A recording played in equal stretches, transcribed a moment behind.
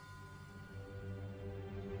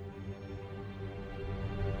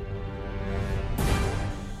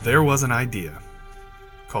There was an idea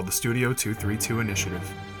called the Studio 232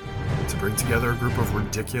 Initiative to bring together a group of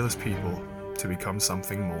ridiculous people to become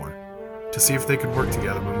something more, to see if they could work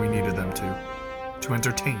together when we needed them to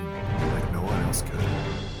entertain like no one else could.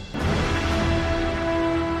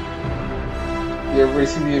 You ever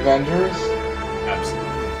seen The Avengers? Absolutely.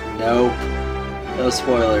 Nope. No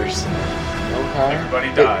spoilers. Okay.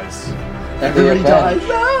 Everybody dies. Everybody dies.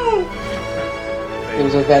 No! It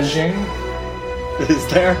was avenging. Is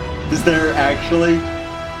there? Is there actually?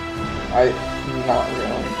 Not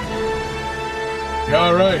really.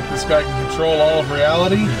 Alright, this guy can control all of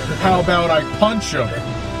reality. How about I punch him?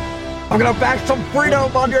 I'm gonna bash some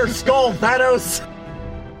freedom on your skull, Thanos!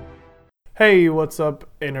 Hey, what's up,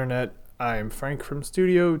 Internet? I'm Frank from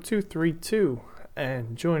Studio 232,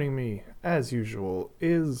 and joining me, as usual,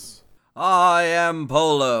 is... I am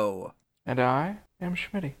Polo. And I am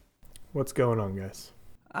Schmitty. What's going on, guys?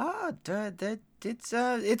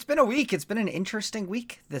 It's been a week. It's been an interesting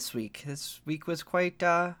week this week. This week was quite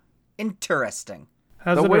interesting.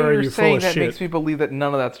 How's The it, way or are you're you saying full of that shit? makes me believe that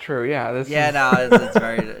none of that's true. Yeah, this Yeah, is...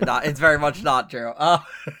 no, it's very much not true.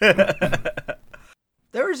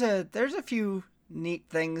 There's a few neat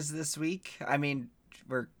things this week. I mean,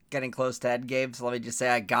 we're getting close to Endgame, so let me just say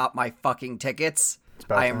I got my fucking tickets.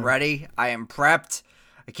 I am ready. I am prepped.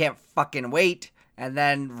 I can't fucking wait. And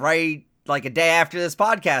then right like a day after this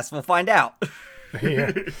podcast, we'll find out.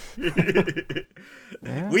 Yeah.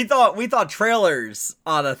 Yeah. We thought trailers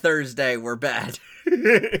on a Thursday were bad.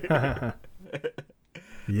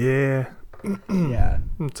 Yeah. Yeah.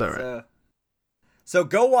 It's alright. So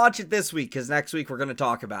go watch it this week, because next week we're going to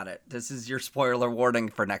talk about it. This is your spoiler warning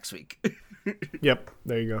for next week. Yep,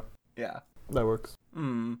 there you go. Yeah. That works.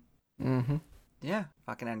 Mm-hmm. Yeah,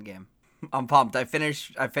 fucking Endgame. I'm pumped. I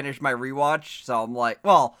finished my rewatch, so I'm like,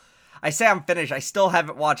 well, I say I'm finished. I still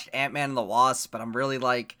haven't watched Ant-Man and the Wasp, but I'm really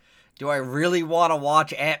like, do I really want to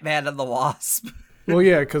watch Ant-Man and the Wasp? Well,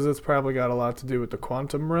 yeah, because it's probably got a lot to do with the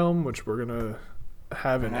quantum realm, which we're going to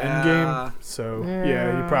have an Endgame. So,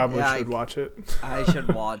 yeah, you probably should watch it. I should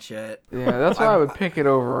watch it. Yeah, that's why I would pick it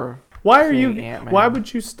over. Why are seeing you? Ant-Man. Why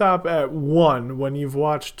would you stop at one when you've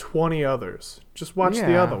watched 20 others? Just watch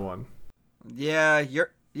the Yeah. other one. Yeah,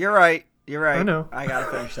 you're right. You're right. I know. I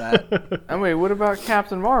gotta finish that. And wait, what about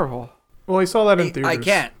Captain Marvel? Well, I saw that in theaters. I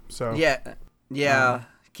can't. So Yeah.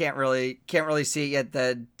 Can't really see it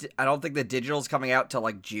yet. I don't think the digital's coming out till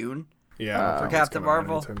like June. yeah, I don't For think it's Captain coming out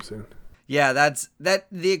Marvel? anytime soon. Yeah,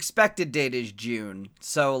 the expected date is June.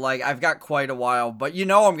 So like I've got quite a while, but you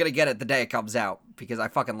know I'm gonna get it the day it comes out because I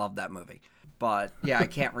fucking love that movie. But yeah, I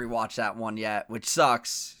can't rewatch that one yet, which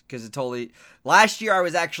sucks because it totally. Last year I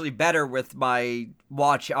was actually better with my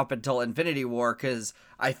watch up until Infinity War because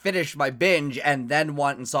I finished my binge and then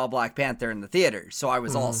went and saw Black Panther in the theater, so I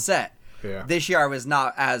was all set. Yeah. This year I was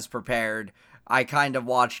not as prepared. I kind of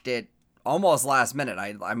watched it almost last minute.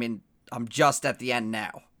 I mean, I'm just at the end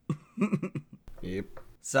now. Yep.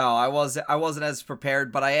 So I wasn't as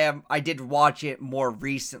prepared, but I did watch it more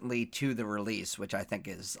recently to the release, which I think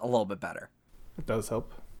is a little bit better. It does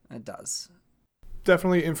help. It does.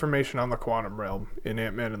 Definitely information on the quantum realm in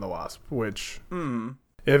Ant-Man and the Wasp, which, Hmm.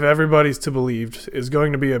 if everybody's to believed, is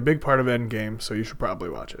going to be a big part of Endgame, so you should probably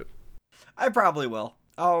watch it. I probably will.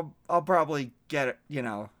 I'll probably get it,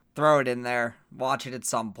 throw it in there, watch it at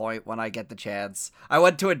some point when I get the chance. I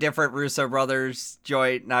went to a different Russo Brothers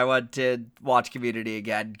joint, and I went to watch Community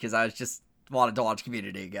again, because I just wanted to watch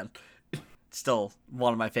Community again. Still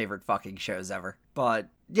one of my favorite fucking shows ever. But,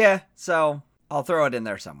 yeah, so I'll throw it in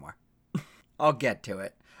there somewhere. I'll get to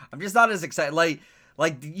it. I'm just not as excited. Like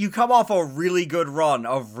you come off a really good run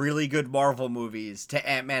of really good Marvel movies to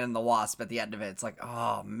Ant-Man and the Wasp at the end of it. It's like,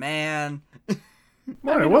 oh, man.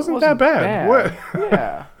 Man, it wasn't that bad. What?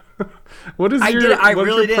 Yeah. What is I your, did- I what's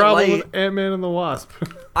really your did, problem like- with Ant-Man and the Wasp?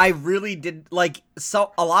 I really did,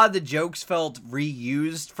 so a lot of the jokes felt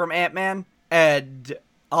reused from Ant-Man, and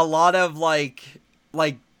a lot of, it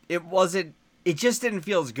just didn't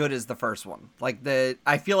feel as good as the first one.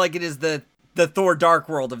 I feel like it is the Thor Dark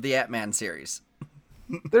World of the Ant-Man series.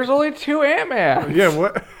 There's only two Ant-Man. Yeah,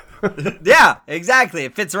 what? Yeah, exactly.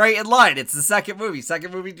 It fits right in line. It's the second movie.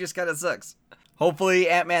 Second movie just kind of sucks. Hopefully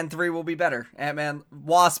Ant-Man 3 will be better.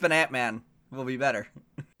 Wasp and Ant-Man will be better.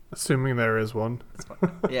 Assuming there is one.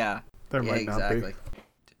 Yeah. There Yeah, might exactly.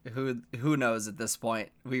 not Who knows at this point?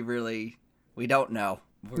 We don't know.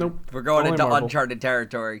 Nope. We're going Only into Marvel. uncharted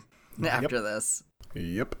territory after this. be.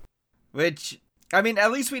 Yep. Which, I mean,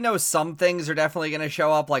 at least we know some things are definitely going to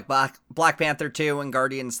show up, like Black Panther 2 and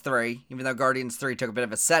Guardians 3. Even though Guardians 3 took a bit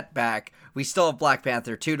of a setback, we still have Black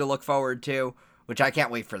Panther 2 to look forward to, which I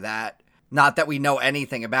can't wait for that. Not that we know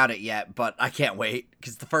anything about it yet, but I can't wait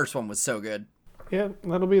because the first one was so good. Yeah,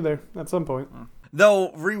 that'll be there at some point.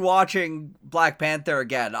 Though rewatching Black Panther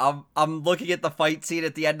again, I'm looking at the fight scene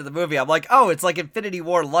at the end of the movie. I'm like, oh, it's like Infinity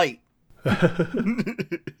War light.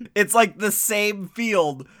 It's like the same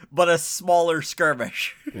field, but a smaller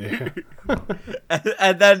skirmish. Yeah.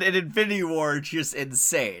 and then in Infinity War, it's just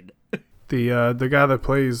insane. The guy that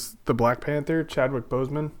plays the Black Panther, Chadwick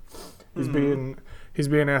Boseman, he's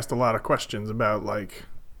being asked a lot of questions about like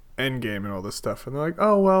Endgame and all this stuff, and they're like,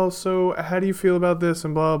 "Oh well, so how do you feel about this?"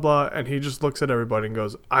 and blah blah, and he just looks at everybody and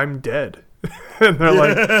goes, "I'm dead," and they're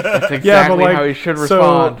like, That's exactly "Yeah, but like, how he should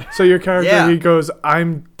respond. So your character, Yeah. he goes,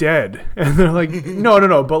 "I'm dead," and they're like,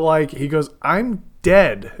 "No," but like he goes, "I'm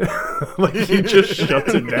dead," like he just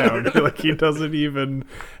shuts it down, like he doesn't even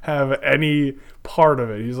have any part of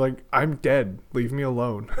it. He's like, "I'm dead, leave me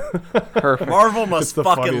alone." Perfect. Marvel must It's the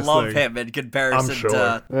fucking funniest love thing. him in comparison I'm sure.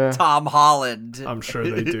 to Yeah. Tom Holland. I'm sure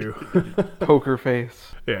they do. Poker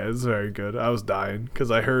face. Yeah, it's very good. I was dying because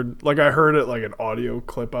I heard it like an audio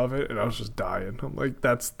clip of it, and I was just dying. I'm like,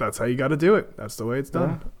 that's how you got to do it. That's the way it's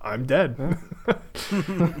done. I'm dead.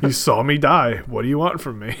 You saw me die. What do you want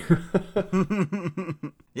from me?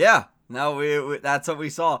 Yeah, no, we that's what we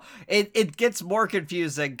saw. It gets more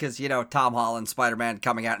confusing because, you know, Tom Holland Spider-Man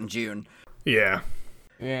coming out in June. Yeah.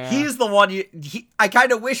 Yeah. He's the one I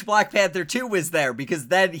kind of wish Black Panther 2 was there because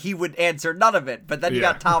then he would answer none of it. But then you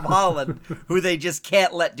Yeah. got Tom Holland, who they just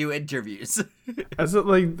can't let do interviews. As it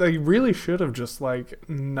like they really should have just like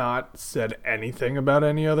not said anything about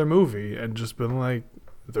any other movie and just been like,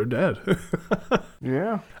 they're dead.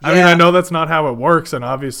 Yeah. I mean, I know that's not how it works, and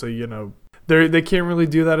obviously, you know, they can't really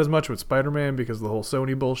do that as much with Spider-Man because of the whole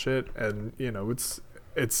Sony bullshit, and you know, it's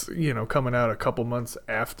you know, coming out a couple months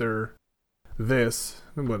after this,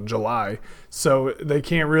 in July, so they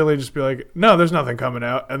can't really just be like, no, there's nothing coming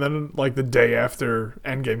out, and then like the day after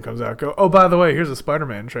Endgame comes out, go, oh, by the way, here's a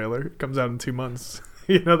Spider-Man trailer. It comes out in 2 months.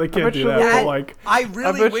 You know, they can't do that. But like, I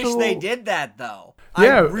really bet wish you'll- they did that though.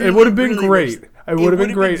 yeah, I really, it would have been really great. wish- It would have been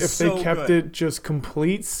would've great if so they kept good. it just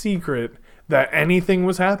complete secret that anything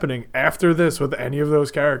was happening after this with any of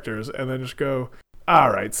those characters, and then just go, all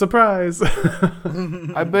right, surprise.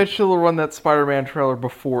 I bet you'll run that Spider-Man trailer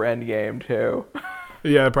before Endgame too.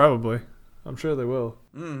 Yeah, probably. I'm sure they will.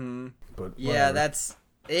 Mm-hmm. But Yeah, whatever.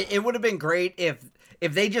 it would have been great if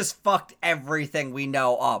they just fucked everything we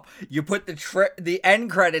know up. You put the end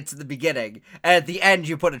credits at the beginning, and at the end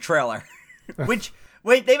you put a trailer. Which,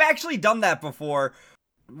 wait, they've actually done that before.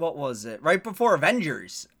 What was it? Right before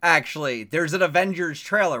Avengers, actually. There's an Avengers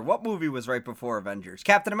trailer. What movie was right before Avengers?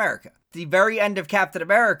 Captain America. The very end of Captain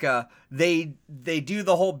America, they do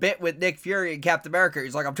the whole bit with Nick Fury and Captain America.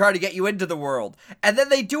 He's like, I'm trying to get you into the world. And then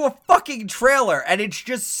they do a fucking trailer, and it's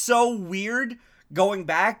just so weird going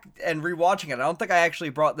back and rewatching it. I don't think I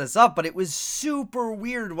actually brought this up, but it was super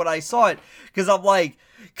weird when I saw it, because I'm like,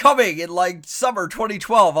 coming in like summer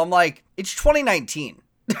 2012, I'm like, it's 2019.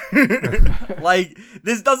 Like,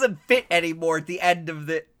 this doesn't fit anymore at the end of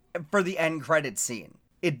for the end credit scene.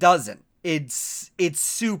 It doesn't. It's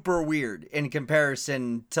super weird in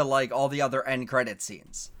comparison to like all the other end credit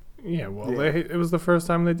scenes. Yeah, well, it was the first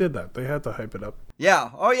time they did that. They had to hype it up.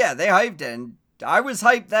 Yeah. Oh yeah, they hyped it. And I was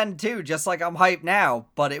hyped then too, just like I'm hyped now,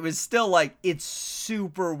 but it was still like, it's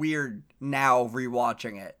super weird now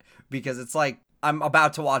rewatching it, because it's like, I'm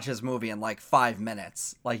about to watch this movie in like 5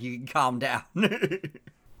 minutes. Like, you can calm down.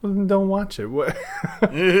 Well, then don't watch it. What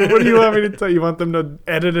do you want me to tell you? You want them to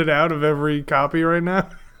edit it out of every copy right now?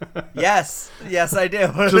 Yes, I do.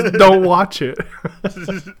 Just don't watch it.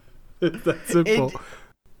 It's that simple.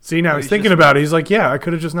 See, now he's thinking about it. He's like, yeah, I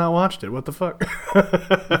could have just not watched it. What the fuck?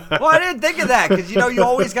 Well, I didn't think of that, because you know you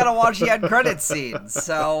always gotta watch the end credits scenes.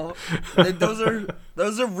 So those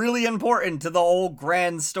are really important to the whole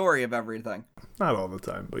grand story of everything. Not all the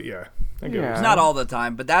time, but yeah. I get what Yeah. you're It's saying. not all the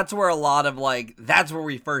time, but that's where a lot of like, that's where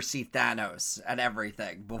we first see Thanos and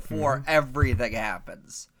everything before everything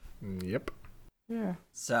happens. Yep. Yeah.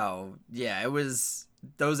 So yeah, it was,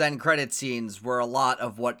 those end credit scenes were a lot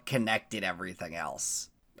of what connected everything else.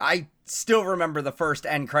 I still remember the first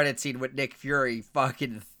end credit scene with Nick Fury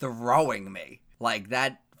fucking throwing me. Like,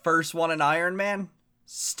 that first one in Iron Man,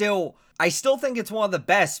 I still think it's one of the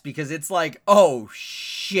best, because it's like, oh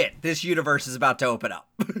shit, this universe is about to open up.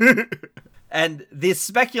 And the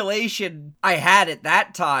speculation I had at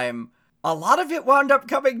that time, a lot of it wound up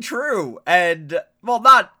coming true. And, well,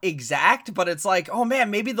 not exact, but it's like, oh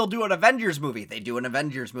man, maybe they'll do an Avengers movie. They do an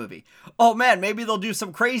Avengers movie. Oh man, maybe they'll do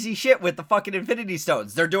some crazy shit with the fucking Infinity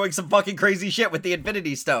Stones. They're doing some fucking crazy shit with the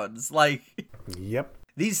Infinity Stones. Like, Yep.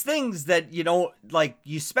 these things that, you know, like,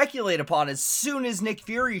 you speculate upon as soon as Nick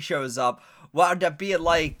Fury shows up wound up being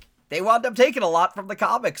like, they wound up taking a lot from the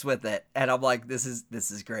comics with it. And I'm like, this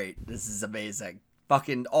is great. This is amazing.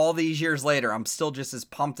 Fucking all these years later, I'm still just as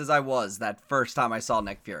pumped as I was that first time I saw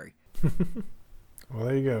Nick Fury. Well,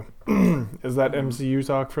 there you go. Is that MCU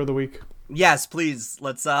talk for the week? Yes, please.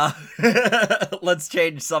 Let's let's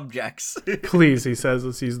change subjects. Please, he says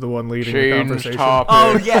as he's the one leading the Change conversation. topic.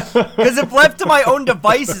 Oh yeah, because if left to my own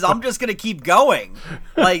devices, I'm just gonna keep going.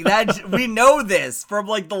 Like that, we know this from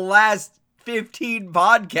like the last 15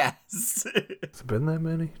 podcasts. Has it been that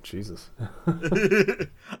many? Jesus.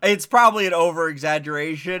 It's probably an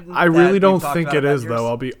over-exaggeration. I really that don't we've talked think about it is, Avengers. though.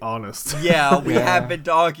 I'll be honest. Yeah, we Yeah. have been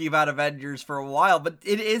talking about Avengers for a while, but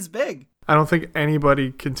it is big. I don't think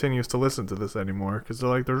anybody continues to listen to this anymore because they're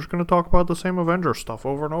like, they're just going to talk about the same Avengers stuff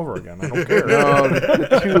over and over again. I don't care. No,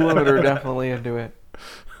 the two limit are definitely into it.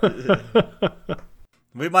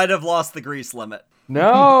 We might have lost the grease limit.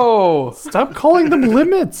 No! Stop calling them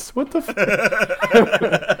limits. What the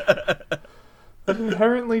That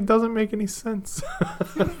inherently doesn't make any sense.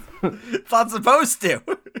 It's not supposed to.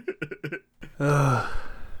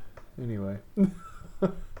 Anyway.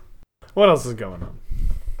 What else is going on?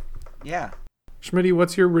 Yeah. Schmitty,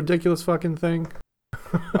 what's your ridiculous fucking thing?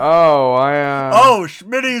 Oh, I Oh,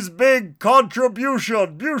 Schmitty's big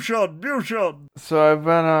contribution. So I've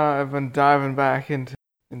been diving back into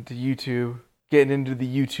YouTube, getting into the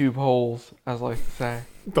YouTube holes, as I like to say.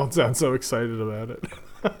 Don't sound so excited about it.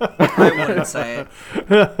 I wouldn't say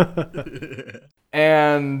it.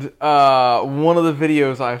 And one of the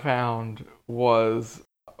videos I found was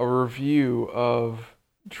a review of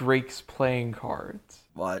Drake's playing cards.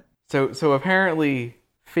 What? So apparently,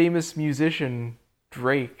 famous musician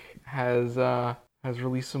Drake has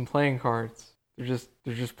released some playing cards. They're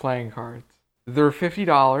just playing cards. They're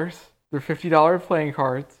 $50. They're $50 playing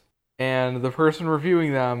cards, and the person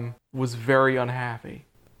reviewing them was very unhappy.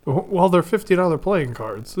 Well, they're $50 playing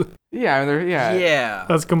cards. Yeah, I mean, Yeah.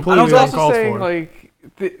 That's I completely was also uncalled saying for.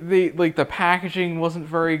 like the packaging wasn't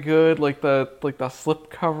very good. Like the slip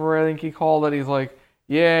cover, I think he called it. He's like,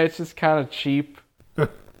 yeah, it's just kind of cheap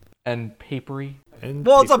and papery. And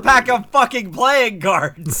Well, it's a paper. pack of fucking playing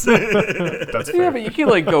cards. That's Yeah, fair. but you can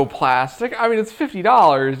like go plastic. I mean, it's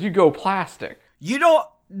 $50. You go plastic. You don't.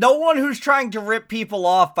 No one who's trying to rip people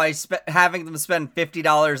off by having them spend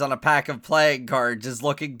 $50 on a pack of playing cards is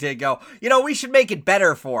looking to go, you know, we should make it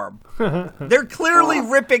better for them. They're clearly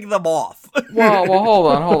ripping them off. Well, hold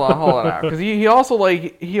on now, because he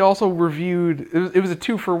also reviewed. It was a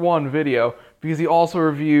 2-for-1 video because he also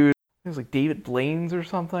reviewed. It was like David Blaine's or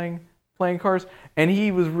something playing cards, and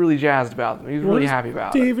he was really jazzed about them. He was What really does happy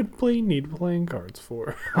about it. David Blaine need playing cards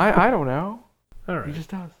for? I don't know. All He right. just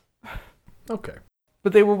does. Okay.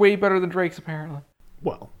 But they were way better than Drake's apparently.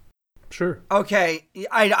 Well, sure. Okay,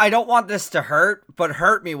 I don't want this to hurt, but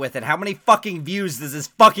hurt me with it. How many fucking views does this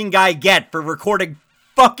fucking guy get for recording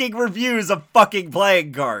fucking reviews of fucking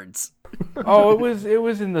playing cards? Oh, it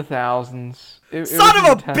was in the thousands. It Son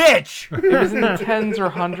was of in a the bitch! It was in the tens or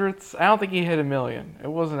hundreds. I don't think he hit 1 million. It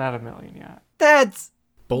wasn't at 1 million yet. That's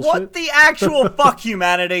Bullshit. what the actual fuck,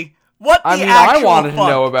 humanity. What the I mean, actual I wanted fuck?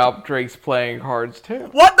 to know about Drake's playing cards too.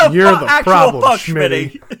 What the You're fuck, the actual problem, fuck,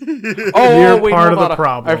 Schmitty. Schmitty? Oh, You're wait, part of hold the on.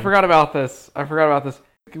 problem. I forgot about this.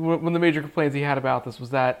 One of the major complaints he had about this was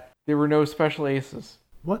that there were no special aces.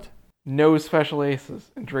 What? No special aces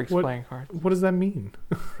in Drake's What? playing cards. What does that mean?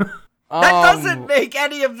 That doesn't make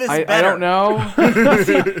any of this I better. don't know.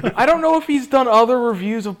 See, I don't know if he's done other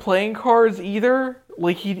reviews of playing cards either.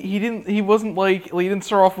 Like he didn't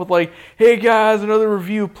start off with like, hey guys, another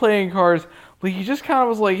review of playing cards. Like he just kind of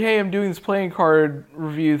was like, hey, I'm doing this playing card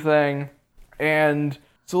review thing, and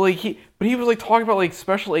so like he was like talking about like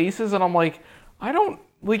special aces, and I'm like, I don't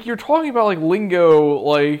like you're talking about like lingo,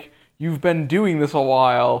 like you've been doing this a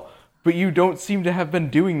while, but you don't seem to have been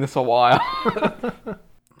doing this a while.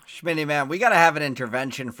 Schmitty, man, we gotta have an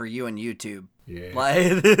intervention for you and YouTube. Yeah.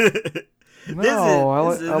 Like, No, I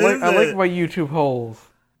like my YouTube holes.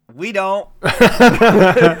 we don't.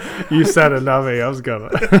 You said it, not me. I was gonna.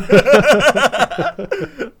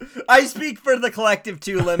 I speak for the collective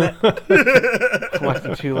 2 limit.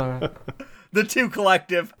 Collective 2 limit. The 2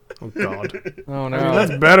 collective. Oh God. Oh I mean, no.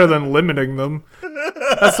 that's better than limiting them.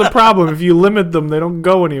 That's the problem. If you limit them, they don't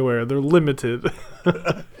go anywhere. They're limited.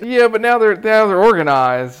 Yeah, but now they're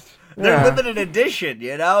organized. They're Yeah. limited edition,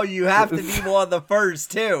 you know? You have to be one of the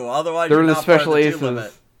first 2, otherwise They're you're the not part of special the 2 aces.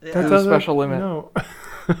 limit. They're Yeah. the doesn't- special limit. No.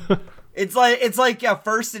 It's like a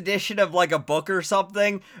first edition of like a book or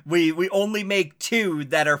something. We only make 2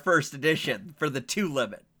 that are first edition for the 2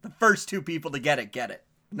 limit. The first 2 people to get it.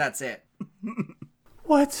 And that's it.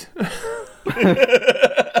 What?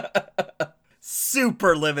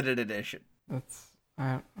 Super limited edition. That's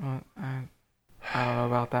I don't know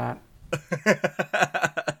about that.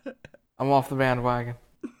 I'm off the bandwagon.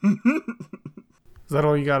 Is that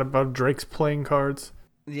all you got about Drake's playing cards?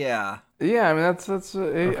 Yeah. Yeah, I mean that's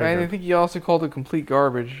I think he also called it complete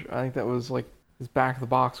garbage. I think that was like his back of the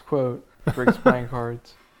box quote. Drake's playing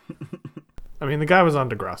cards. I mean, the guy was on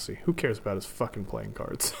Degrassi. Who cares about his fucking playing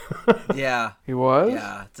cards? Yeah. He was?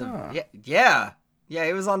 Yeah. Yeah. Yeah,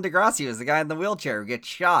 he was on Degrassi. He was the guy in the wheelchair who gets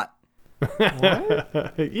shot.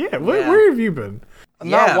 Yeah, where have you been? I'm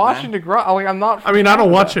Yeah, not watching Degrassi. Like, I'm not. I mean, I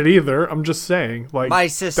don't watch it either. I'm just saying, like, My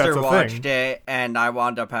that's sister a watched thing. it, and I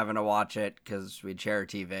wound up having to watch it because we'd share a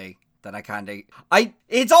TV. Then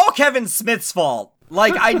it's all Kevin Smith's fault.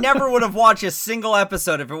 Like, I never would have watched a single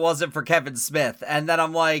episode if it wasn't for Kevin Smith. And then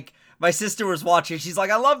I'm like, my sister was watching. She's like,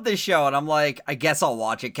 I love this show. And I'm like, I guess I'll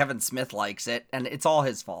watch it. Kevin Smith likes it. And it's all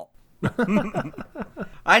his fault.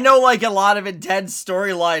 I know, like, a lot of intense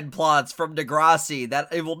storyline plots from Degrassi that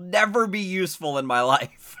it will never be useful in my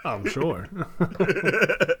life. I'm sure.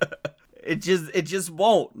 It just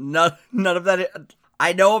won't. None of that.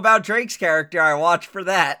 I know about Drake's character. I watch for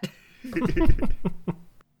that.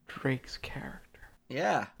 Drake's character.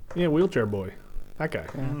 Yeah. Yeah, wheelchair boy. That guy.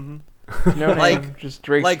 No Like- name, just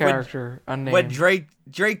Drake's like when- character, unnamed. When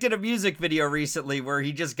Drake did a music video recently where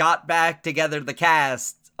he just got back together the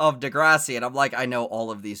cast of Degrassi, and I'm like, I know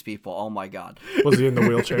all of these people. Oh my god. Was he in the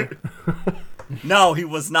wheelchair? No, he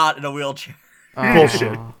was not in a wheelchair.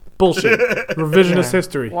 Bullshit. Bullshit. Revisionist Yeah.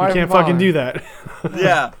 history. Why You can't bother? fucking do that.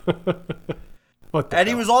 Yeah. What the And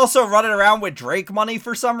he hell? was also running around with Drake money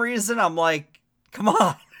for some reason. I'm like, come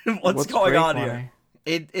on. What's going Drake on money?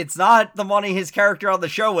 here? It's not the money his character on the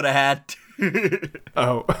show would have had.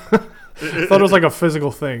 Oh. I thought it was like a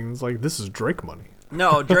physical thing. It's like, this is Drake money.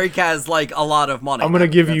 No, Drake has like a lot of money. I'm gonna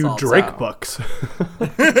give That's you all it's Drake about. bucks. Yeah,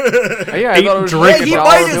 I Eight thought it was Drake like a he dollar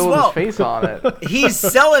might as bill well. with his face on it. He's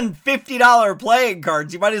selling $50 playing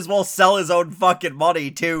cards. You might as well sell his own fucking money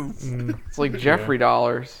too. It's like Jeffrey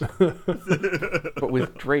dollars, but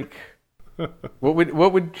with Drake. What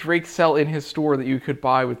would Drake sell in his store that you could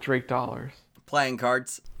buy with Drake dollars? Playing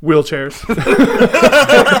cards. Wheelchairs.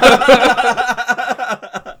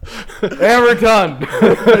 And we're done.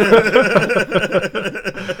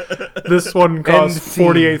 This one costs End scene.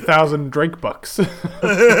 48,000 Drake bucks.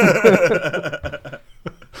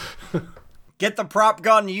 Get the prop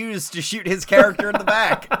gun used to shoot his character in the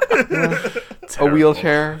back. A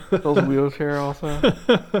wheelchair. Those wheelchair also.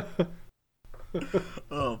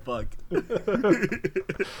 Oh fuck.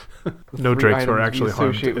 No three Drakes were items we actually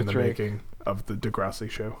harmed associate in with the Drake. making of the Degrassi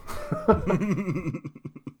show.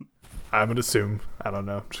 I would assume. I don't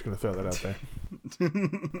know. I'm just going to throw that out there.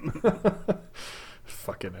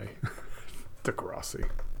 Fucking A. Degrassi.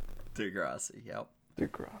 Degrassi, yep.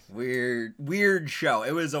 Degrassi. Weird show.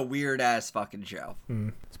 It was a weird ass fucking show.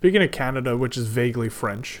 Speaking of Canada, which is vaguely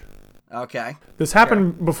French, Okay. this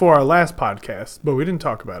happened before our last podcast, but we didn't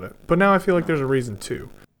talk about it. But now I feel like there's a reason to.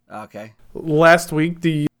 Okay. Last week,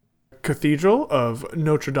 the Cathedral of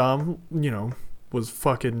Notre Dame, was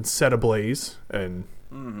fucking set ablaze and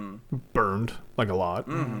burned like a lot,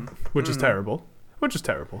 which is terrible.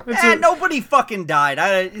 It's Nobody fucking died.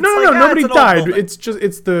 No, nobody died. It's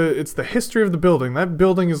the history of the building. That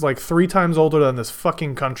building is like 3 times older than this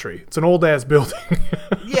fucking country. It's an old ass building.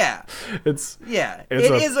 Yeah. It's Yeah. It's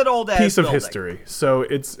It a is an old ass piece of building. history. So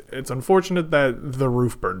it's unfortunate that the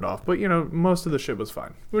roof burned off, but most of the shit was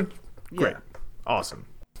fine. Great. Yeah. Awesome.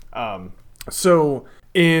 So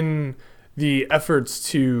in the efforts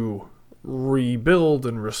to rebuild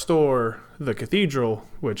and restore the cathedral,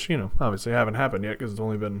 which obviously haven't happened yet because it's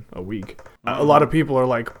only been a week, a lot of people are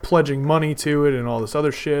like pledging money to it and all this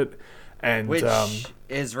other shit, and Which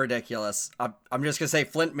is ridiculous. I'm just gonna say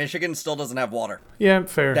Flint, Michigan still doesn't have water. yeah,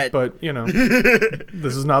 fair, that- but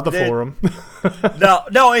this is not the forum.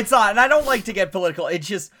 No, it's not. And I don't like to get political. It's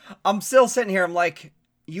just I'm still sitting here. I'm like,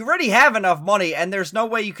 you already have enough money, and there's no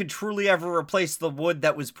way you could truly ever replace the wood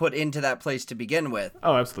that was put into that place to begin with.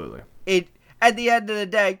 Oh, absolutely. It at the end of the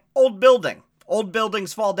day, old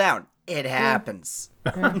buildings fall down. It happens.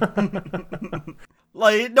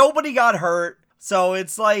 Like nobody got hurt, so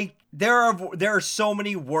it's like there are so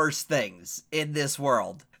many worse things in this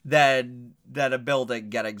world than a building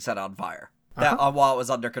getting set on fire while it was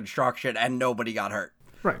under construction and nobody got hurt.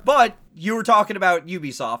 Right. But you were talking about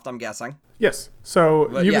Ubisoft, I'm guessing. Yes. So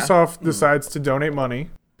But, yeah. Ubisoft decides to donate money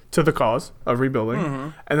to the cause of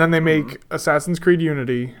rebuilding, and then they make Assassin's Creed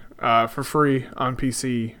Unity for free on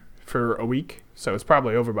PC for a week. So it's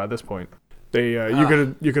probably over by this point. They you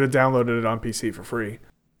could have downloaded it on PC for free.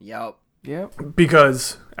 Yep. Yep.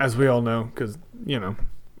 Because, as we all know, because, you know,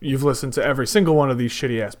 you've listened to every single one of these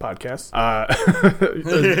shitty-ass podcasts,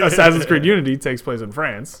 Assassin's Creed Unity takes place in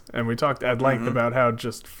France, and we talked at length about how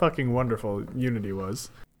just fucking wonderful Unity was.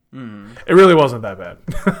 It really wasn't that bad.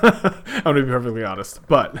 I'm going to be perfectly honest,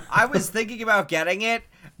 but... I was thinking about getting it,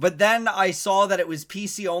 but then I saw that it was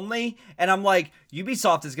PC only, and I'm like,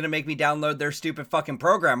 Ubisoft is going to make me download their stupid fucking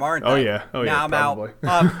program, aren't they? Oh, yeah. Oh, yeah, now I'm probably.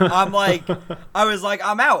 out. I'm like, I was like,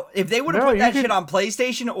 I'm out. If they would have put that you shit on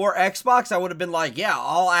PlayStation or Xbox, I would have been like, yeah,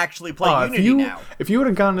 I'll actually play Unity now. If you would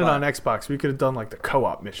have gotten it on Xbox, we could have done, like, the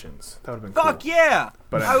co-op missions. That would have been Fuck cool. yeah.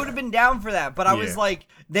 But I would have been down for that, but I was like,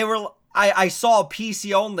 I saw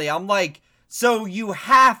PC only. I'm like, so you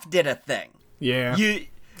half did a thing. Yeah. You,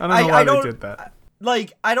 I don't know why they did that.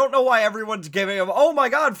 Like, I don't know why everyone's giving them, oh my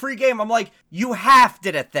god, free game. I'm like, you half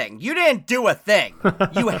did a thing. You didn't do a thing.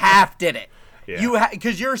 You half did it. Yeah.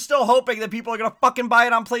 Because you're still hoping that people are going to fucking buy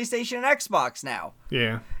it on PlayStation and Xbox now.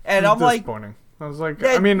 Yeah. And It's I'm like, disappointing. I was like,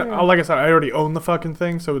 I mean, like I said, I already own the fucking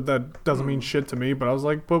thing, so that doesn't mean shit to me. But I was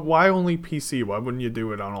like, but why only PC? Why wouldn't you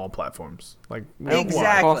do it on all platforms? Like, why?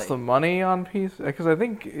 Exactly. Cost the money on PC? Because I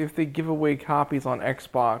think if they give away copies on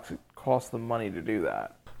Xbox, it costs them money to do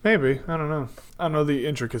that. Maybe. I don't know. I don't know the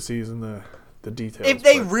intricacies and the details. if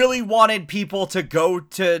they but- really wanted people to go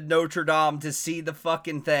to Notre Dame to see the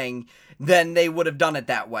fucking thing, then they would have done it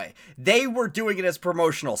that way. They were doing it as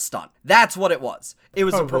promotional stunt. That's what it was. It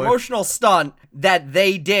was a promotional stunt that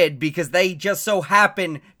they did because they just so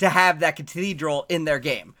happened to have that cathedral in their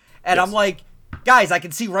game. And I'm like, guys, I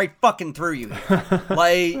can see right fucking through you here.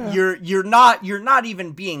 Like, you're not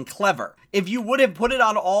even being clever. If you would have put it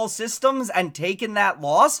on all systems and taken that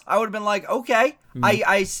loss, I would have been like, okay,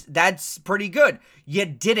 that's pretty good. You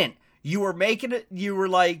didn't. You were making it. You were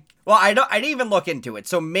like, well, I didn't even look into it,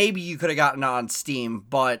 so maybe you could have gotten it on Steam,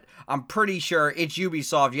 but I'm pretty sure it's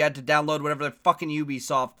Ubisoft. You had to download whatever the fucking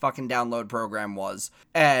Ubisoft fucking download program was,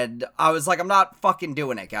 and I was like, I'm not fucking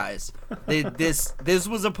doing it, guys. This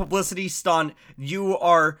was a publicity stunt. You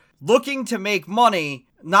are looking to make money.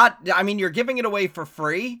 You're giving it away for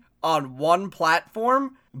free on one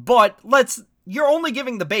platform, but you're only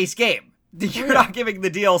giving the base game. You're not giving the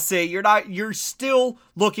DLC. You're still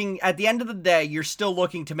looking, at the end of the day, you're still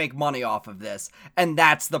looking to make money off of this. And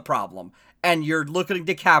that's the problem. And you're looking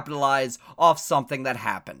to capitalize off something that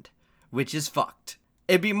happened, which is fucked.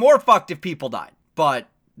 It'd be more fucked if people died, but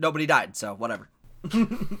nobody died, so whatever.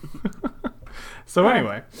 So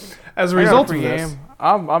anyway, as a result of this, game.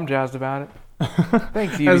 I'm jazzed about it.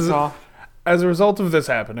 Thanks, Ubisoft. As a result of this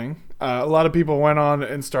happening, a lot of people went on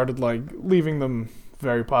and started like leaving them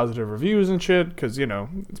very positive reviews and shit, because, you know,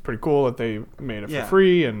 it's pretty cool that they made it for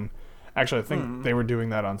free, and actually I think they were doing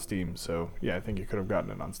that on Steam, so yeah, I think you could have gotten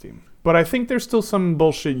it on Steam. But I think there's still some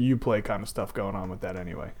bullshit Uplay kind of stuff going on with that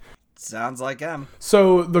anyway. Sounds like them.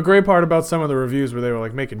 So the great part about some of the reviews where they were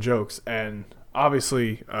like making jokes, and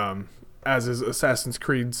obviously, as is Assassin's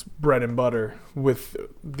Creed's bread and butter, with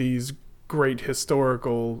these great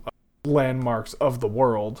historical landmarks of the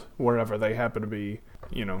world, wherever they happen to be,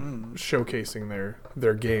 you know, showcasing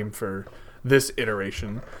their game for this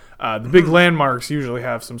iteration. The big landmarks usually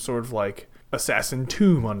have some sort of like assassin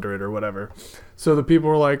tomb under it or whatever. So the people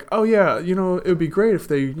were like, oh yeah, you know, it would be great if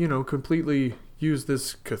they, you know, completely use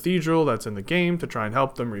this cathedral that's in the game to try and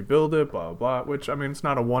help them rebuild it, blah, blah, which, I mean, it's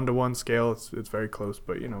not a 1-to-1 scale. It's very close,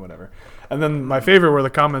 but, you know, whatever. And then my favorite were the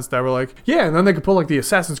comments that were like, yeah, and then they could put, like, the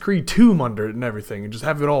Assassin's Creed tomb under it and everything and just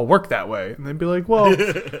have it all work that way. And they'd be like, well,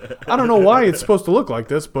 I don't know why it's supposed to look like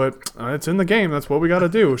this, but it's in the game. That's what we got to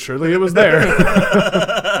do. Surely it was there.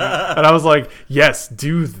 And I was like, yes,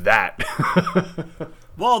 do that.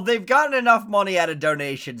 Well, they've gotten enough money out of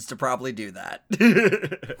donations to probably do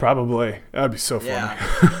that. Probably. That'd be so funny.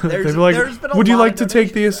 Yeah. They'd be like, there's been a would you lot like of to take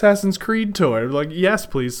the donations. Assassin's Creed tour? Like, yes,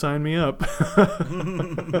 please, sign me up.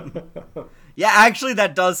 Yeah, actually,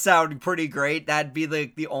 that does sound pretty great. That'd be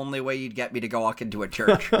the only way you'd get me to go walk into a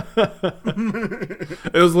church.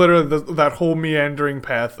 It was literally that whole meandering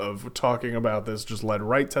path of talking about this just led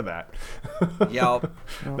right to that. Yup.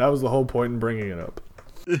 That was the whole point in bringing it up.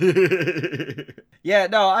 Yeah,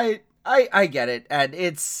 no, I get it, and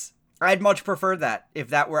I'd much prefer that if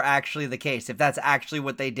that were actually the case. If that's actually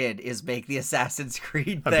what they did, is make the Assassin's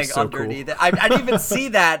Creed That'd be thing so underneath cool. it. I didn't even see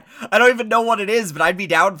that. I don't even know what it is, but I'd be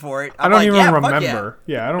down for it. I don't even fuck remember.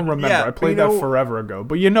 Yeah, I don't remember. Yeah, I played that forever ago.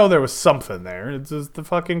 But you know there was something there. It's just the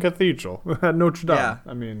fucking cathedral at Notre Dame. Yeah.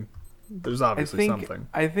 I mean, there's obviously something.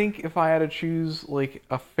 I think if I had to choose like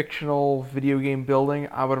a fictional video game building,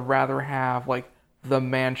 I would rather have like the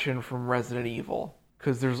mansion from Resident Evil,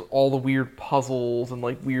 because there's all the weird puzzles and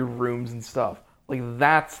like weird rooms and stuff. Like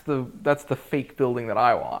that's the fake building that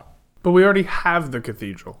I want. But we already have the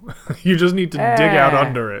cathedral. You just need to dig out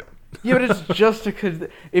under it. Yeah, but it's just a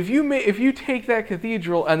if you take that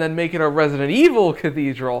cathedral and then make it a Resident Evil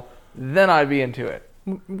cathedral, then I'd be into it.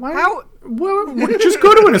 Why? Well, just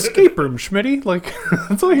go to an escape room, Schmitty. Like,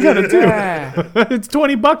 that's all you gotta do. It's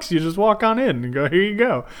 $20. You just walk on in and go, here you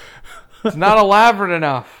go. It's not elaborate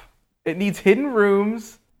enough. It needs hidden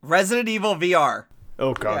rooms. Resident Evil VR.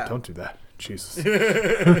 Oh God, don't do that. Jesus.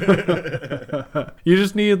 You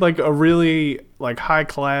just need like a really like high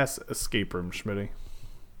class escape room, Schmitty.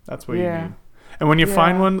 That's what you need. And when you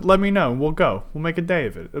find one, let me know. We'll go. We'll make a day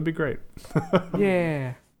of it. It'll be great.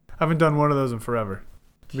 Yeah. I haven't done one of those in forever.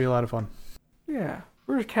 It'll be a lot of fun. Yeah.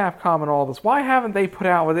 Where's Capcom and all this? Why haven't they put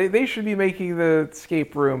out... They should be making the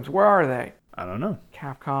escape rooms. Where are they? I don't know.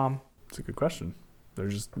 Capcom. It's a good question. They're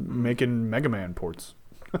just making Mega Man ports.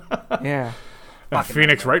 Yeah.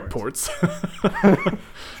 Phoenix Wright ports.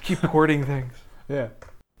 Keep porting things. Yeah.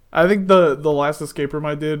 I think the last escape room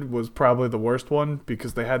I did was probably the worst one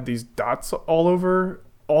because they had these dots all over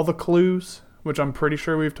all the clues, which I'm pretty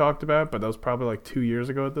sure we've talked about, but that was probably like 2 years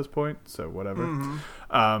ago at this point, so whatever.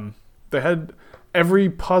 Mm-hmm. They had... Every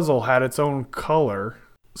puzzle had its own color.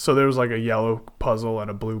 So there was like a yellow puzzle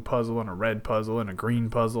and a blue puzzle and a red puzzle and a green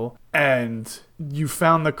puzzle. And you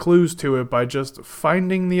found the clues to it by just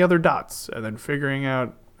finding the other dots and then figuring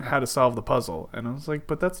out how to solve the puzzle. And I was like,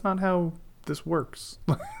 but that's not how this works.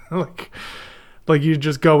 like you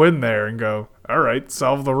just go in there and go, all right,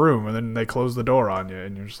 solve the room. And then they close the door on you.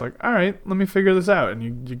 And you're just like, all right, let me figure this out. And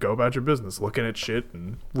you go about your business looking at shit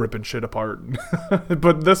and ripping shit apart.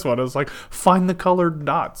 But this one, it was like, find the colored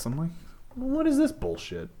dots. I'm like, what is this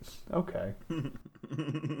bullshit? Okay.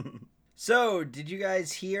 So, did you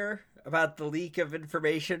guys hear about the leak of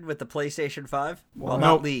information with the PlayStation 5? Well, Nope.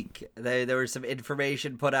 not leak. There was some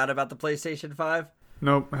information put out about the PlayStation 5.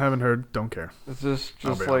 Nope, haven't heard. Don't care. Is this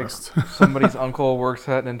I'll just be like honest. somebody's uncle works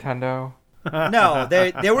at Nintendo? No,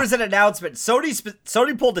 there was an announcement.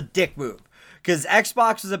 Sony pulled a dick move because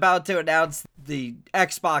Xbox was about to announce the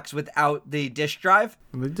Xbox without the disc drive.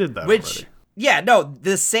 They did that Which, already. yeah, no,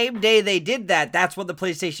 the same day they did that, that's when the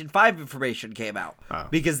PlayStation 5 information came out. Oh.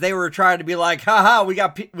 Because they were trying to be like, haha, we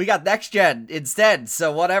got next gen instead,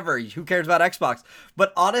 so whatever, who cares about Xbox?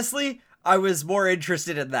 But honestly, I was more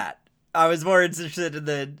interested in that. I was more interested in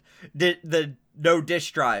the no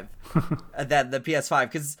disc drive than the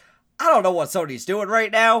PS5, because I don't know what Sony's doing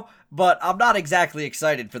right now, but I'm not exactly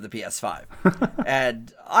excited for the PS5.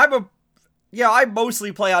 And I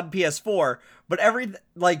mostly play on PS4, but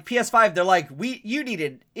PS5, they're like,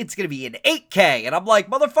 it's gonna be in 8K, and I'm like,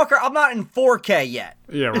 motherfucker, I'm not in 4K yet.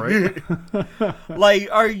 Yeah, right? Like,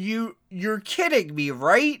 you're kidding me,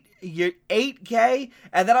 right? You're 8K?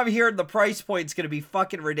 And then I'm hearing the price point's gonna be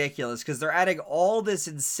fucking ridiculous, because they're adding all this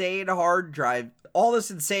insane hard drive, all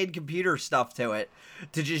this insane computer stuff to it,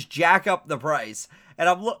 to just jack up the price. And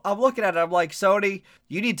I'm looking at it, I'm like, Sony,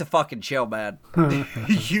 you need to fucking chill, man.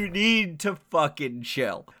 You need to fucking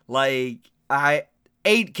chill. Like,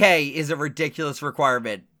 8K is a ridiculous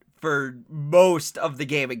requirement for most of the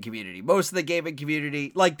gaming community. Most of the gaming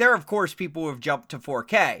community, like, there are, of course, people who have jumped to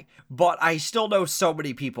 4K, but I still know so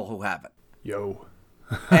many people who haven't. Yo.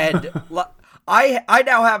 And I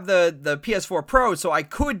now have the PS4 Pro, so I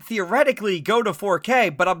could theoretically go to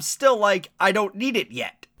 4K, but I'm still like, I don't need it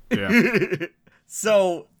yet. Yeah.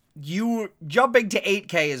 So you jumping to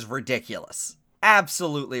 8K is ridiculous.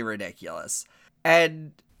 Absolutely ridiculous.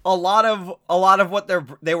 And a lot of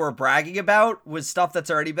what they were bragging about was stuff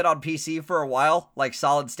that's already been on PC for a while, like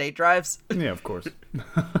solid state drives. Yeah, of course.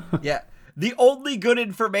 Yeah. The only good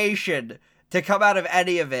information to come out of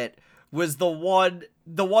any of it was the one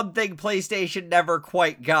thing PlayStation never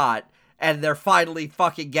quite got, and they're finally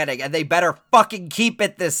fucking getting, and they better fucking keep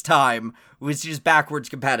it this time, which is backwards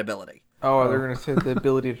compatibility. Oh, they're gonna say the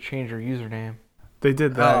ability to change your username. They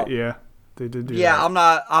did that, Oh. yeah. They did do Yeah,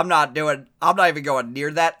 that. I'm not even going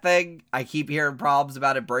near that thing. I keep hearing problems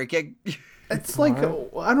about it breaking. It's like,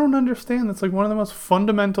 I don't understand. It's like one of the most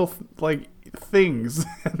fundamental, things.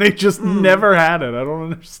 They just never had it. I don't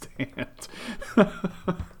understand.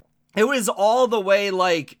 It was all the way,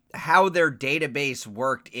 like, how their database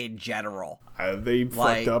worked in general. They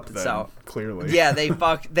fucked up then, clearly. Yeah, they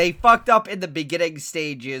fucked up in the beginning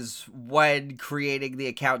stages when creating the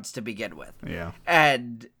accounts to begin with. Yeah.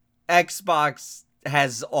 And Xbox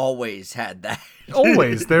has always had that.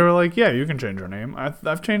 Always. They were like, yeah, you can change your name.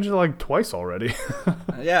 I've changed it twice already.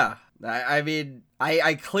 Yeah. I mean,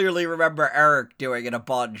 I clearly remember Eric doing it a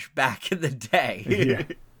bunch back in the day. Yeah.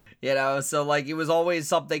 You know, so, it was always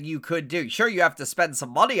something you could do. Sure, you have to spend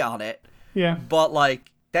some money on it, Yeah. but,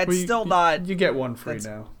 that's Well, still not... You get one free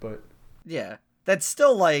now, but... Yeah. That's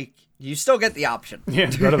still, you still get the option. Yeah,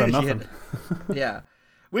 it's better than nothing. Yeah.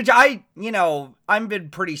 Which I've been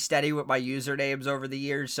pretty steady with my usernames over the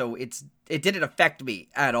years, so it didn't affect me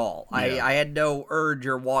at all. Yeah. I had no urge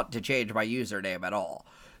or want to change my username at all.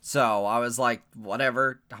 So I was like,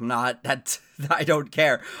 whatever, I don't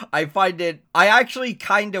care. I actually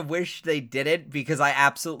kind of wish they didn't, because I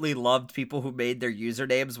absolutely loved people who made their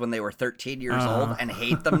usernames when they were 13 years old and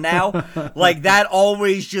hate them now. Like, that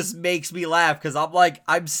always just makes me laugh, because I'm like,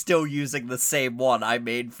 I'm still using the same one I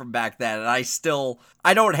made from back then, and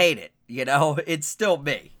I don't hate it, it's still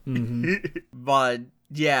me. Mm-hmm. But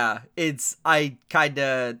yeah, it's sad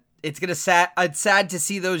to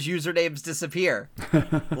see those usernames disappear.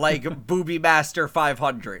 Like Booby Master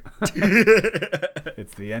 500.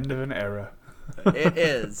 It's the end of an era. It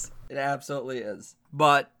is. It absolutely is.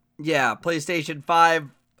 But yeah, PlayStation 5,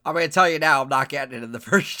 I'm going to tell you now, I'm not getting it in the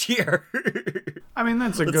first year. I mean,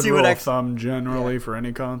 that's a Let's good see rule what of thumb generally for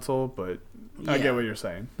any console, but I Yeah. get what you're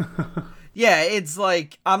saying. Yeah, it's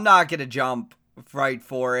like, I'm not going to jump right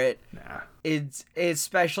for it. Nah. It's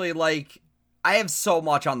especially like, I have so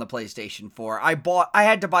much on the PlayStation 4. I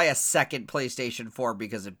had to buy a second PlayStation 4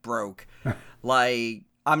 because it broke. Like,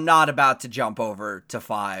 I'm not about to jump over to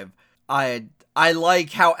 5. I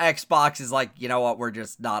like how Xbox is like, you know what, we're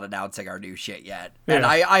just not announcing our new shit yet. Yeah. And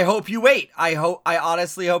I hope you wait. I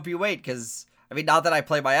honestly hope you wait, because, I mean, not that I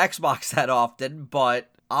play my Xbox that often,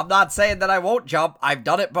 but I'm not saying that I won't jump. I've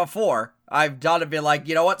done it before. I've done it, been like,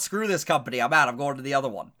 you know what, screw this company, I'm out, I'm going to the other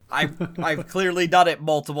one. I've clearly done it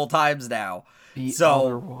multiple times now. The So-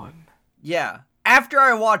 other one. Yeah. After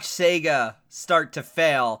I watched Sega start to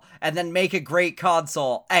fail and then make a great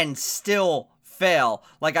console and still fail,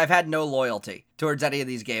 like, I've had no loyalty towards any of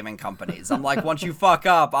these gaming companies. I'm like, once you fuck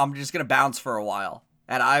up, I'm just going to bounce for a while.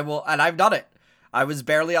 And I've done it. I was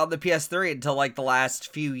barely on the PS3 until like the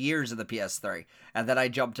last few years of the PS3. And then I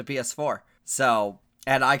jumped to PS4. So,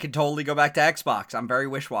 and I could totally go back to Xbox. I'm very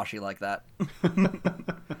wish-washy like that.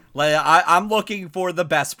 Like, I'm looking for the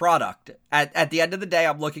best product. At the end of the day,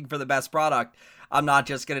 I'm looking for the best product. I'm not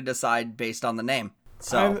just going to decide based on the name.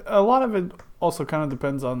 So A lot of it also kind of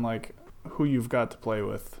depends on, like, who you've got to play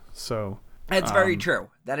with. So, it's very true.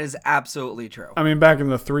 That is absolutely true. I mean, back in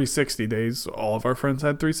the 360 days, all of our friends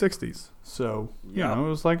had 360s. So, you know, it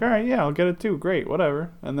was like, all right, yeah, I'll get it too. Great,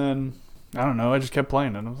 whatever. And then, I don't know, I just kept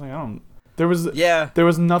playing it. I was like, there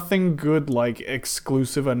was nothing good, like,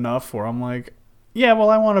 exclusive enough where I'm like, yeah, well,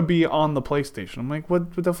 I want to be on the PlayStation. I'm like,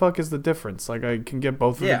 what the fuck is the difference? Like, I can get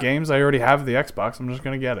both of the games. I already have the Xbox. I'm just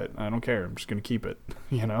going to get it. I don't care. I'm just going to keep it.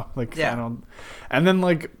 You know? Like, Yeah. I don't... And then,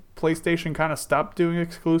 like, PlayStation kind of stopped doing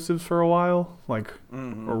exclusives for a while. Like,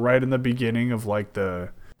 right in the beginning of, like,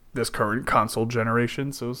 this current console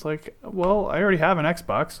generation. So it's like, well, I already have an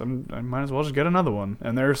Xbox. I might as well just get another one.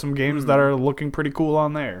 And there are some games that are looking pretty cool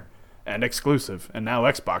on there. And exclusive. And now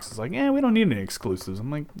Xbox is like, yeah, we don't need any exclusives. I'm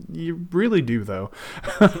like, you really do, though.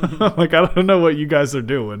 Like, I don't know what you guys are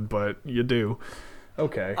doing, but you do.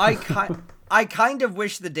 Okay. I kind of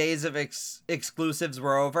wish the days of exclusives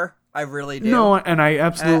were over. I really do. No, and I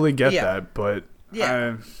absolutely get yeah. that, but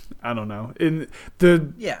Yeah. I don't know. In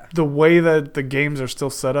the way that the games are still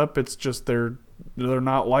set up, it's just they're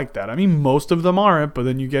not like that. I mean, most of them aren't, but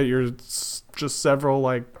then you get just several,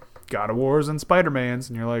 like, God of Wars and Spider-Mans,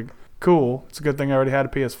 and you're like, cool. It's a good thing I already had a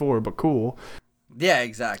PS4, but cool. Yeah,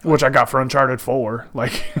 exactly. Which I got for Uncharted 4.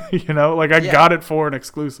 Like, you know, like, I got it for an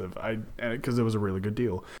exclusive. Because it was a really good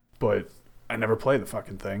deal. But I never play the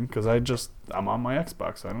fucking thing because I'm on my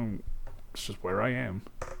Xbox. It's just where I am.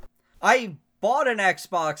 I bought an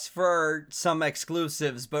Xbox for some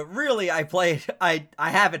exclusives, but really I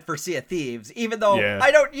have it for Sea of Thieves, even though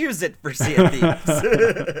I don't use it for Sea of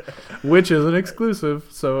Thieves. Which is an exclusive,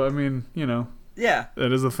 so I mean, you know. Yeah.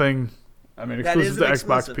 That is a thing. I mean, exclusive to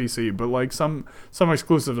Xbox PC, but like some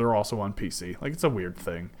exclusives are also on PC. Like, it's a weird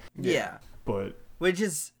thing. Yeah. But which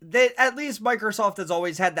is at least Microsoft has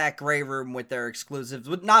always had that gray room with their exclusives.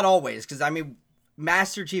 But not always, because I mean,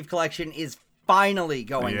 Master Chief Collection is finally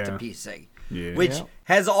going to PC. Yeah. Which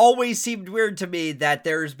has always seemed weird to me, that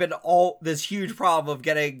there's been all this huge problem of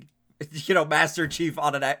getting, you know, Master Chief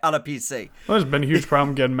on a PC. Well, there's been a huge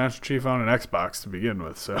problem getting Master Chief on an Xbox to begin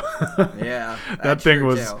with, so yeah, that thing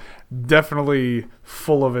was definitely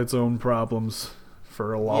full of its own problems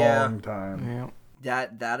for a long time. Yeah.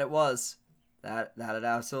 That it was. That it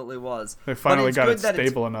absolutely was. They finally got it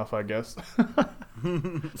stable enough, I guess.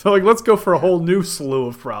 So, like, let's go for a whole new slew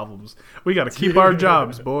of problems. We got to keep our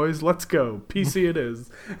jobs, boys. Let's go. PC it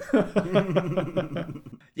is.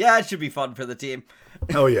 Yeah, it should be fun for the team.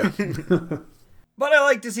 Oh, yeah. But I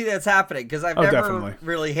like to see that's happening because I've never definitely.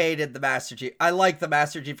 really hated the Master Chief. I like the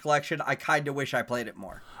Master Chief Collection. I kind of wish I played it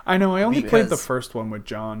more. I know. I only played the Because- first one with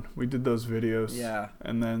John. We did those videos. Yeah.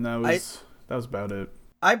 And then that was about it.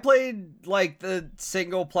 I played like the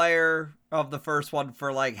single player of the first one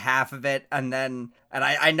for like half of it, and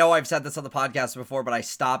I know I've said this on the podcast before, but I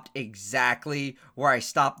stopped exactly where I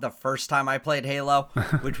stopped the first time I played Halo,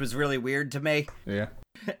 which was really weird to me. Yeah.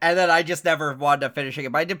 And then I just never wanted to finish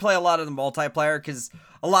it. But I did play a lot of the multiplayer because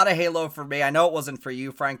a lot of Halo for me, I know it wasn't for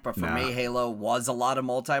you, Frank, but for Nah. me, Halo was a lot of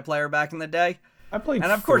multiplayer back in the day. I played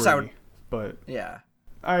And of course I would- 3, but Yeah.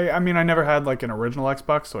 I mean, I never had like an original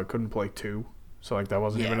Xbox, so I couldn't play 2. So like that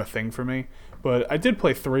wasn't Yeah. even a thing for me. But I did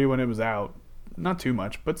play 3 when it was out. Not too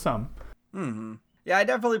much, but some. Yeah, I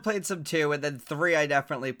definitely played some 2, and then 3 I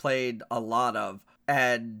definitely played a lot of.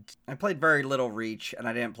 And I played very little Reach, and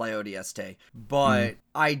I didn't play ODST. But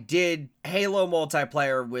I did... Halo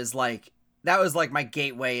multiplayer was like... That was like my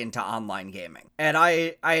gateway into online gaming. And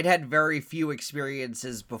I had had very few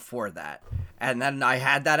experiences before that. And then I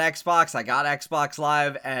had that Xbox, I got Xbox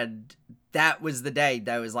Live, and that was the day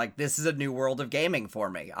that was like, this is a new world of gaming for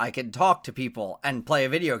me. I can talk to people and play a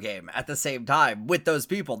video game at the same time with those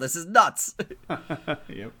people. This is nuts.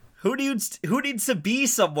 Yep. Who needs to be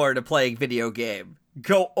somewhere to play a video game?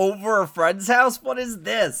 Go over a friend's house? What is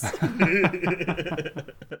this? I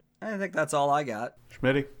think that's all I got.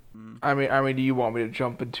 Schmitty? I mean, do you want me to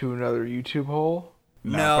jump into another YouTube hole?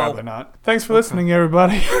 No. Probably not. Thanks for listening,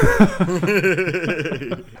 everybody.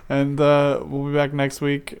 And we'll be back next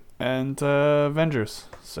week. And Avengers.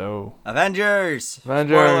 So Avengers!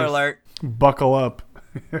 Avengers. Spoiler alert. buckle up.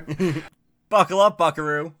 Buckle up,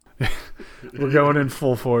 buckaroo. We're going in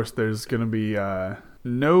full force. There's going to be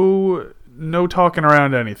no talking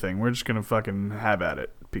around anything. We're just going to fucking have at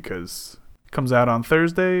it because it comes out on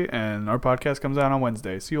Thursday and our podcast comes out on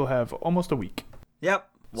Wednesday. So you'll have almost a week. Yep.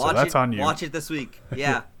 So that's on you. Watch it this week.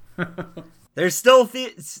 Yeah. There's still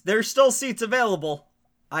seats available.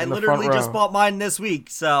 I In the literally front just row. bought mine this week,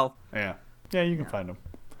 so Yeah. Yeah, you can find them.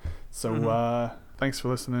 So thanks for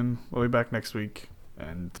listening. We'll be back next week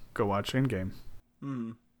and go watch Endgame.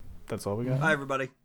 That's all we got. bye everybody.